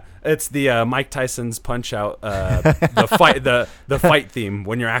 Oh to it? yeah, it's the Mike Tyson's Punch Out, the fight theme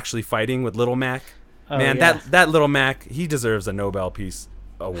when you're actually fighting with Little Mac. Oh, Man, yeah. that Little Mac, he deserves a Nobel Peace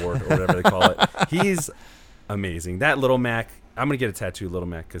Award or whatever they call it. He's amazing. That Little Mac, I'm gonna get a tattoo of Little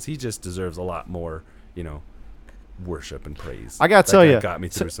Mac because he just deserves a lot more, worship and praise. I gotta That tell guy you, got me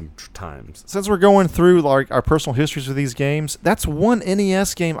through some times. since we're going through like our personal histories with these games, that's one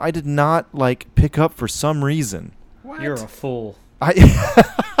NES game I did not like pick up for some reason. You're a fool.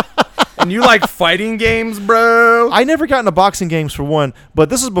 And you like fighting games, bro? I never got into boxing games for one, but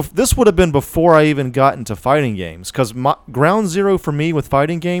this would have been before I even got into fighting games. Because ground zero for me with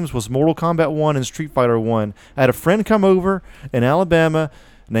fighting games was Mortal Kombat 1 and Street Fighter 1. I had a friend come over in Alabama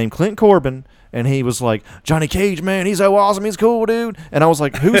named Clint Corbin, and he was like, Johnny Cage, man, he's so awesome, he's cool, dude. And I was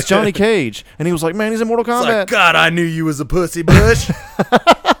like, who's Johnny Cage? And he was like, man, he's in Mortal It's Kombat. like, God, I knew you was a pussy bush.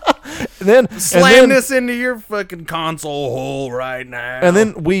 Slam this into your fucking console hole right now. And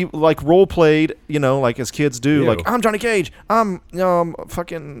then we like role played, like as kids do. Ew. Like, I'm Johnny Cage. I'm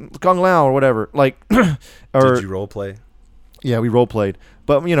fucking Kung Lao or whatever. Like, or did you role play? yeah, we role played,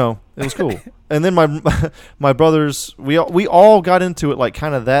 but it was cool. And then my brothers, we all got into it like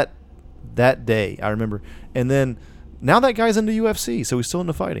kind of that day. I remember, and then. Now that guy's into UFC, so he's still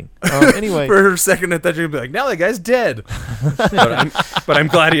into fighting. Anyway, For a second, I thought you'd be like, "Now that guy's dead." but I'm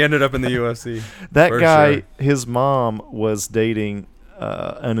glad he ended up in the UFC. that For guy, sure. his mom was dating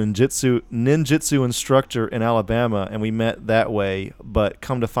a ninjutsu instructor in Alabama, and we met that way. But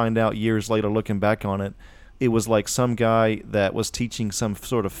come to find out, years later, looking back on it, it was like some guy that was teaching some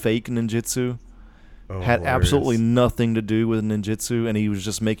sort of fake ninjutsu. Had hilarious. absolutely nothing to do with ninjutsu, and he was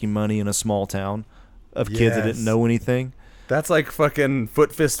just making money in a small town of kids that didn't Yes. know anything. That's like fucking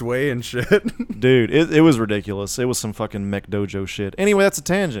Foot Fist Way and shit. Dude, it was ridiculous. It was some fucking mech dojo shit. Anyway, that's a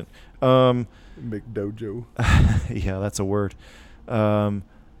tangent. McDojo. Yeah, that's a word.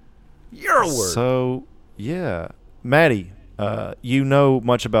 You're a word. So, yeah. Maddie, you know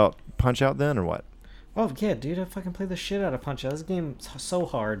much about Punch-Out then, or what? Oh yeah, dude, I fucking played the shit out of Punch-Out. This game's so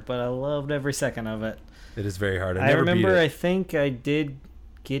hard, but I loved every second of it. It is very hard. I I never remember beat I it. think I did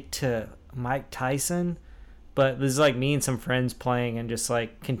get to Mike Tyson, but this is like me and some friends playing and just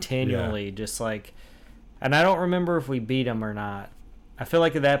like continually just like, and I don't remember if we beat him or not. I feel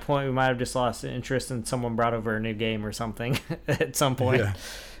like at that point we might have just lost interest and someone brought over a new game or something at some point.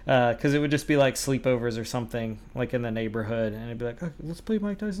 Because it would just be like sleepovers or something like in the neighborhood, and it'd be like, oh, let's play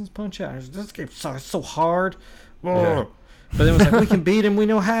Mike Tyson's Punch-Out. This game's so hard. Yeah. But then it was like, we can beat him, we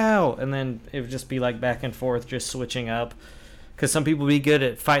know how. And then it would just be like back and forth, just switching up. Because some people would be good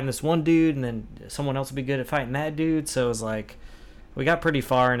at fighting this one dude, and then someone else would be good at fighting that dude. So it was like, we got pretty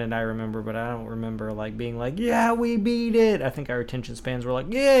far in it, I remember, but I don't remember like being like, yeah, we beat it. I think our attention spans were like,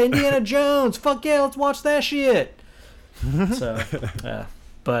 yeah, Indiana Jones, fuck yeah, let's watch that shit. So,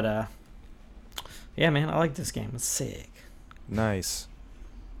 yeah, man, I like this game. It's sick. Nice.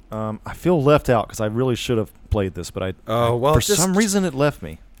 I feel left out because I really should have played this, but Oh, well, for just- some reason it left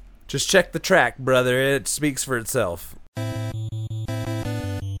me. Just check the track, brother. It speaks for itself.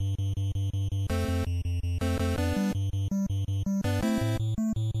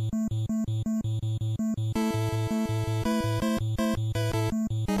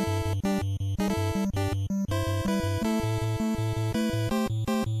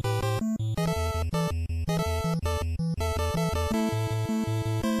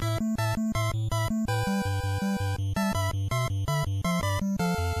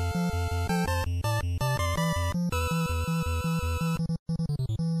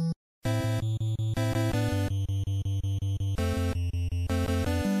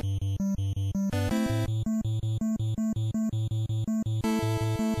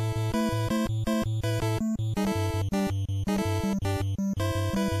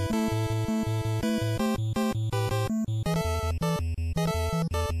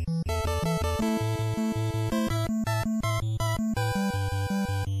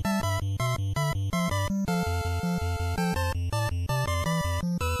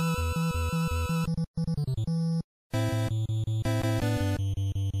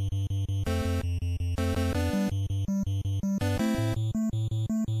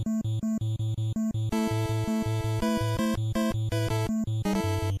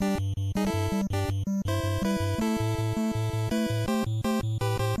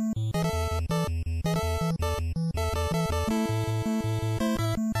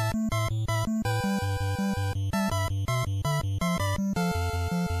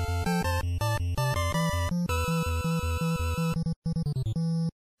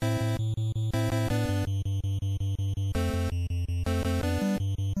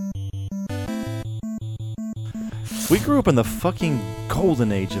 We grew up in the fucking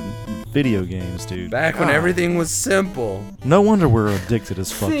golden age of video games, dude. Back when God. everything was simple. No wonder we're addicted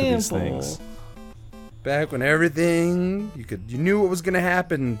as fuck to these Simple. things. Back when everything you knew what was gonna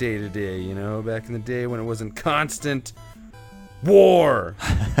happen day to day, you know, back in the day when it wasn't constant war.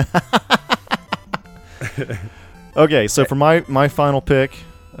 Okay, so for my final pick,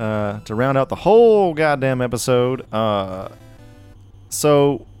 to round out the whole goddamn episode,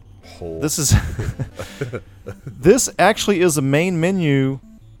 so this is this actually is a main menu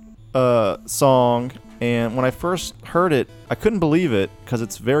song, and when I first heard it, I couldn't believe it because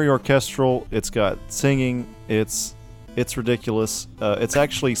it's very orchestral. It's got singing. It's ridiculous. It's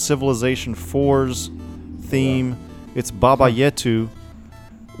actually Civilization 4's theme. It's Baba Yetu,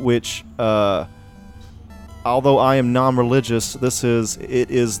 which although I am non-religious,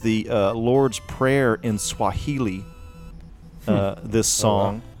 it is the Lord's Prayer in Swahili. This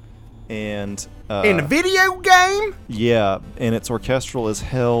song, and in a video game. Yeah, and it's orchestral as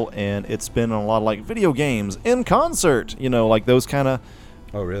hell, and it's been in a lot of like video games in concert. Like those kind of.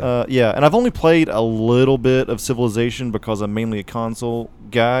 Oh really? Yeah, and I've only played a little bit of Civilization because I'm mainly a console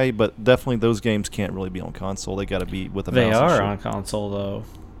guy, but definitely those games can't really be on console. They got to be with a mouse. They and are shit. on console though.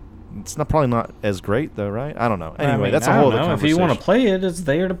 It's probably not as great though, right? I don't know. Anyway, I mean, that's a I whole don't other know. If conversation. you want to play it, it's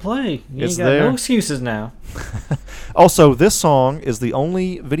there to play. You It's ain't got there. no excuses now. Also, this song is the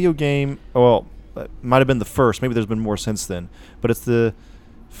only video game. Well, it might have been the first. Maybe there's been more since then. But it's the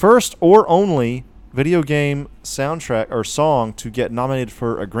first or only video game soundtrack or song to get nominated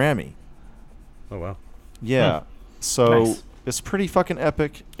for a Grammy. Oh wow. Yeah. So Nice. it's pretty fucking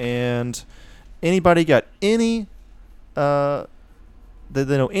epic. And anybody got any? Did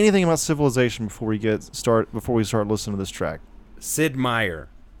they know anything about Civilization before we start listening to this track? Sid Meier.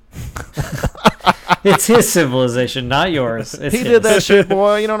 It's his civilization, not yours. It's He his. did that shit,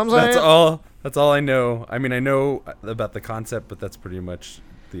 boy. You know what I'm saying? That's all I know. I mean, I know about the concept, but that's pretty much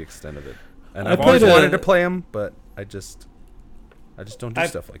the extent of it. And I I've always played a- wanted to play them, but I just don't do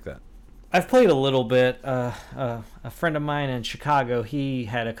stuff like that. I've played a little bit. A friend of mine in Chicago, he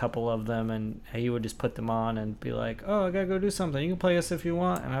had a couple of them, and he would just put them on and be like, "Oh, I gotta go do something. You can play this if you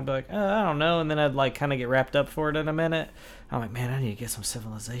want." And I'd be like, "I don't know." And then I'd like kind of get wrapped up for it in a minute. I'm like, "Man, I need to get some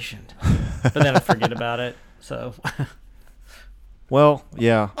Civilization," but then I forget about it. So Well,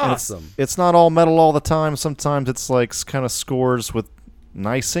 yeah. And Awesome. It's not all metal all the time. Sometimes it's like kind of scores with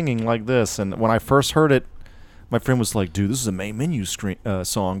nice singing like this. And when I first heard it, my friend was like, "Dude, this is a main menu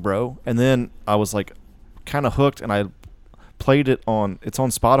song, bro." And then I was like, kind of hooked, and I played it on. It's on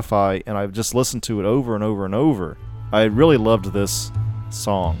Spotify, and I've just listened to it over and over and over. I really loved this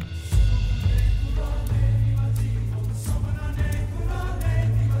song.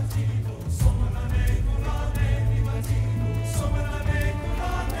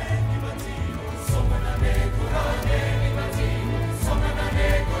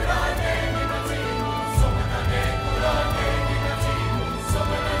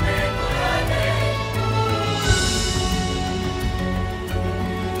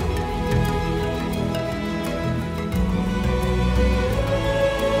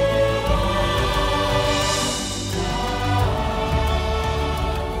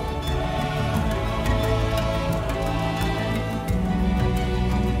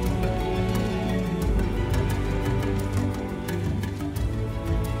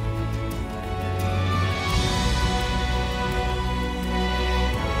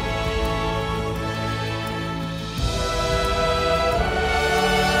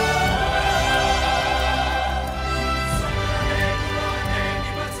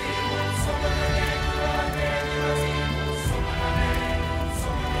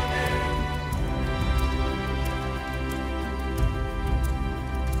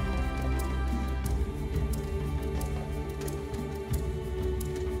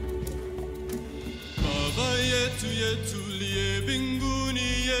 Baba yetu yetu liye binguni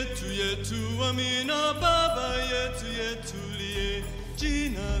yetu yetu amina Baba yetu yetu liye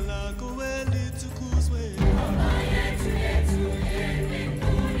jina lako litukuzwe Baba yetu yetu liye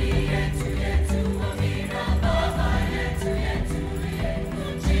binguni yetu yetu amina Baba yetu yetu liye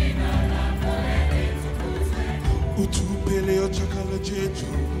jina lako litukuzwe Utupe leo chakula chetu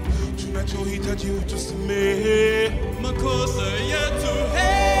tunachohitaji utusamehe makosa yetu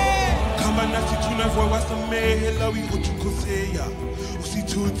kama nasi tunavyowasamehe lawi utukosea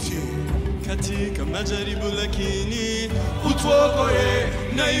usitutie katika majaribu lakini utuokoe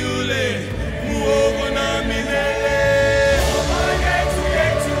na yule muovu na milele Baba yetu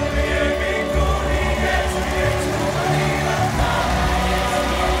yetu liye mbinguni yetu yetu amina Baba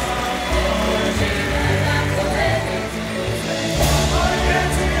yetu jina lako litukuzwe Baba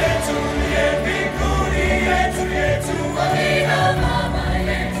yetu yetu liye mbinguni yetu yetu amina Baba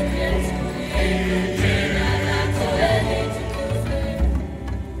yetu yetu jina lako litukuzwe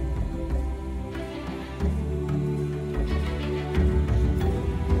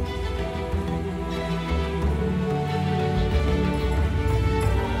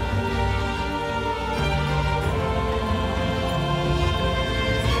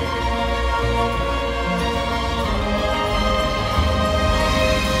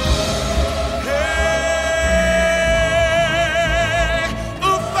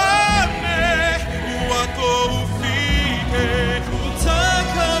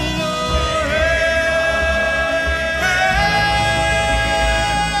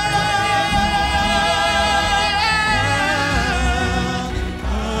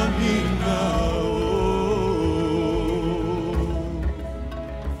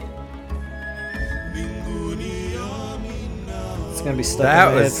gonna be stuck That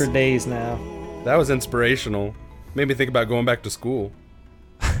in my head was- for days now. That was inspirational. Made me think about going back to school.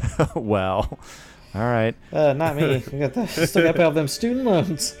 Wow. All right. Not me. We got still got to pay off them student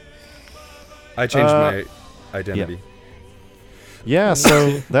loans. I changed my identity. Yeah,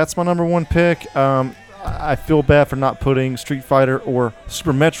 so that's my number one pick. I feel bad for not putting Street Fighter or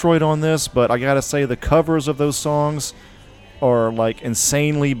Super Metroid on this, but I gotta say the covers of those songs are like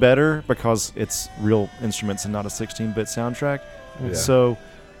insanely better because it's real instruments and not a 16-bit soundtrack. Yeah. So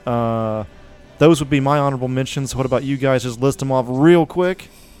those would be my honorable mentions. What about you guys? Just list them off real quick.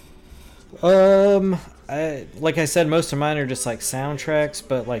 Like I said, most of mine are just like soundtracks,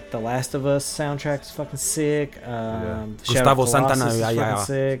 but like the Last of Us soundtrack's fucking sick. Shadow of Gustavo Colossus Santana, is yeah. fucking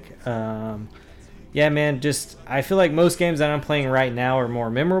sick. Yeah, man, just I feel like most games that I'm playing right now are more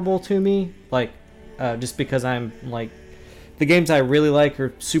memorable to me. Like, just because I'm like, the games I really like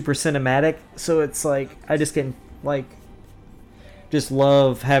are super cinematic, so it's like I just get like, just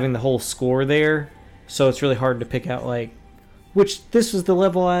love having the whole score there. So it's really hard to pick out like. Which this was the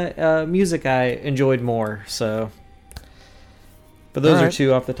level music I enjoyed more. So, but those All are right.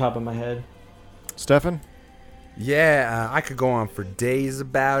 two off the top of my head. Stefan? Yeah, I could go on for days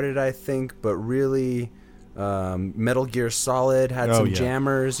about it, I think, but really, Metal Gear Solid had Oh, some yeah.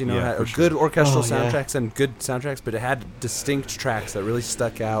 jammers, Yeah, had for sure. good orchestral Oh, yeah. soundtracks and good soundtracks, but it had distinct tracks that really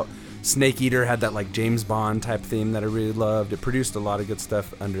stuck out. Snake Eater had that like James Bond type theme that I really loved. It produced a lot of good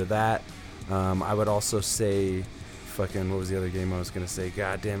stuff under that. I would also say, fucking, what was the other game I was gonna say?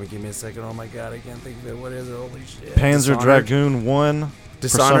 God damn it, give me a second. Oh my god, I can't think of it. What is it? Holy shit. Panzer Dishonored. Dragoon 1. For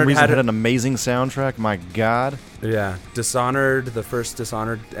some Dishonored reason had had it- an amazing soundtrack. My God. Yeah, Dishonored, the first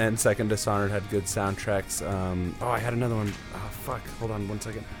Dishonored and second Dishonored had good soundtracks. I had another one. Oh, fuck. Hold on 1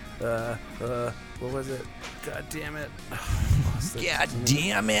 second. What was it? God damn it. God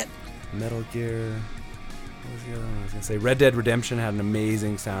damn it. Metal Gear. What was the other one I was going to say? Red Dead Redemption had an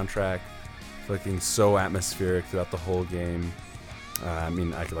amazing soundtrack. Fucking so atmospheric throughout the whole game.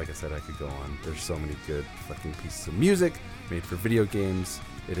 Like I said, I could go on. There's so many good fucking pieces of music made for video games.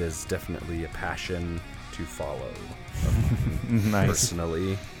 It is definitely a passion to follow. Nice.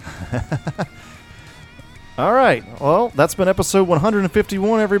 Personally. All right. Well, that's been episode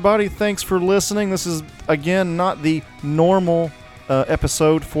 151, everybody. Thanks for listening. This is, again, not the normal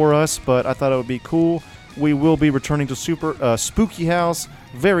episode for us, but I thought it would be cool. We will be returning to Spooky House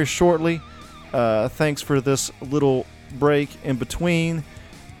very shortly. Thanks for this little break in between.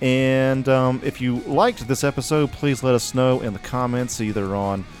 And if you liked this episode, please let us know in the comments, either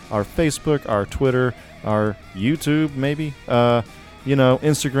on our Facebook, our Twitter, our YouTube, maybe,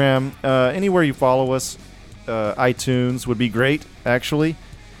 Instagram, anywhere you follow us. iTunes would be great, actually.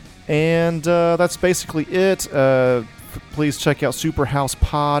 And that's basically it. Please check out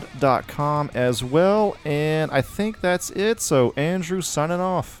superhousepod.com as well. And I think that's it. So, Andrew, signing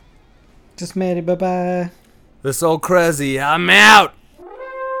off. Just Maddie, bye-bye. This old crazy, I'm out!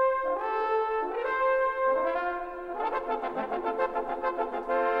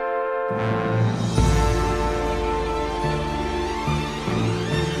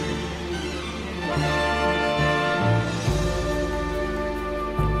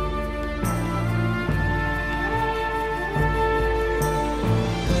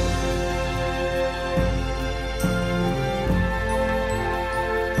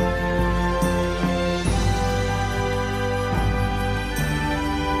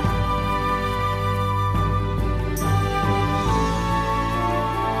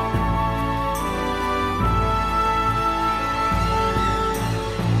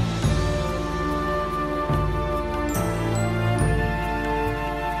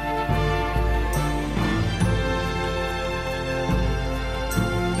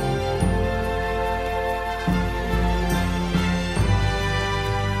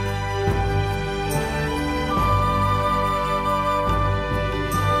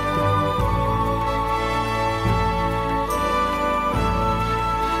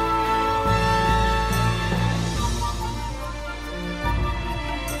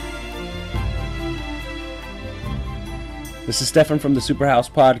 This is Stefan from the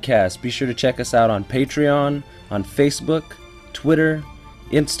Superhouse Podcast. Be sure to check us out on Patreon, on Facebook, Twitter,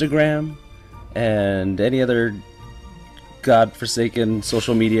 Instagram, and any other godforsaken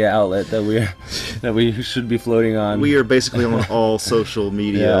social media outlet that we should be floating on. We are basically on all social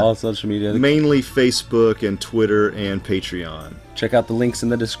media. Yeah, all social media. Mainly Facebook and Twitter and Patreon. Check out the links in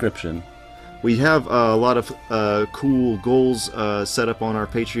the description. We have a lot of cool goals set up on our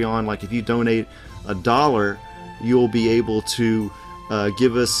Patreon. Like if you donate $1, you'll be able to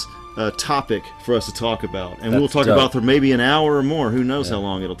give us topic for us to talk about, and That's we'll talk dope. about for maybe an hour or more. Who knows how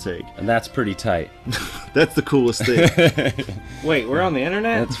long it'll take? And that's pretty tight. That's the coolest thing. Wait, we're on the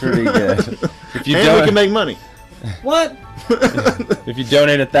internet? That's pretty good. If you And we can make money. What? if you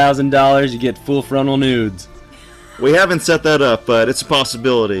donate $1,000, you get full frontal nudes. We haven't set that up, but it's a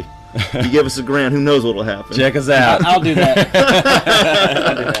possibility. You give us $1,000, who knows what'll happen? Check us out. I'll do that.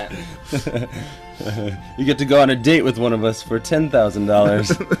 I'll do that. You get to go on a date with one of us for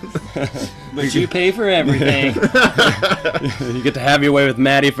 $10,000. But you pay for everything. You get to have your way with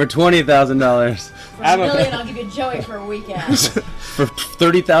Maddie for $20,000. For $1 million, I'll give you Joey for a weekend. For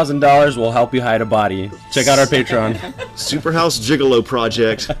 $30,000, we'll help you hide a body. Check out our Patreon. Superhouse Gigolo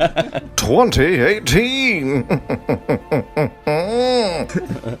Project. 2018.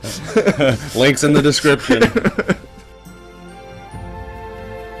 Links in the description.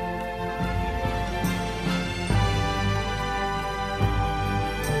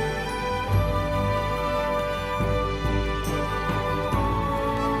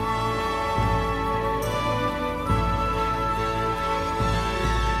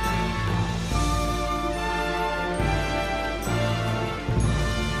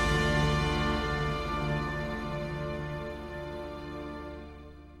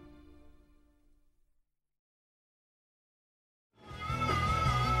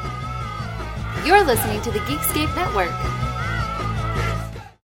 You're listening to the Geekscape Network.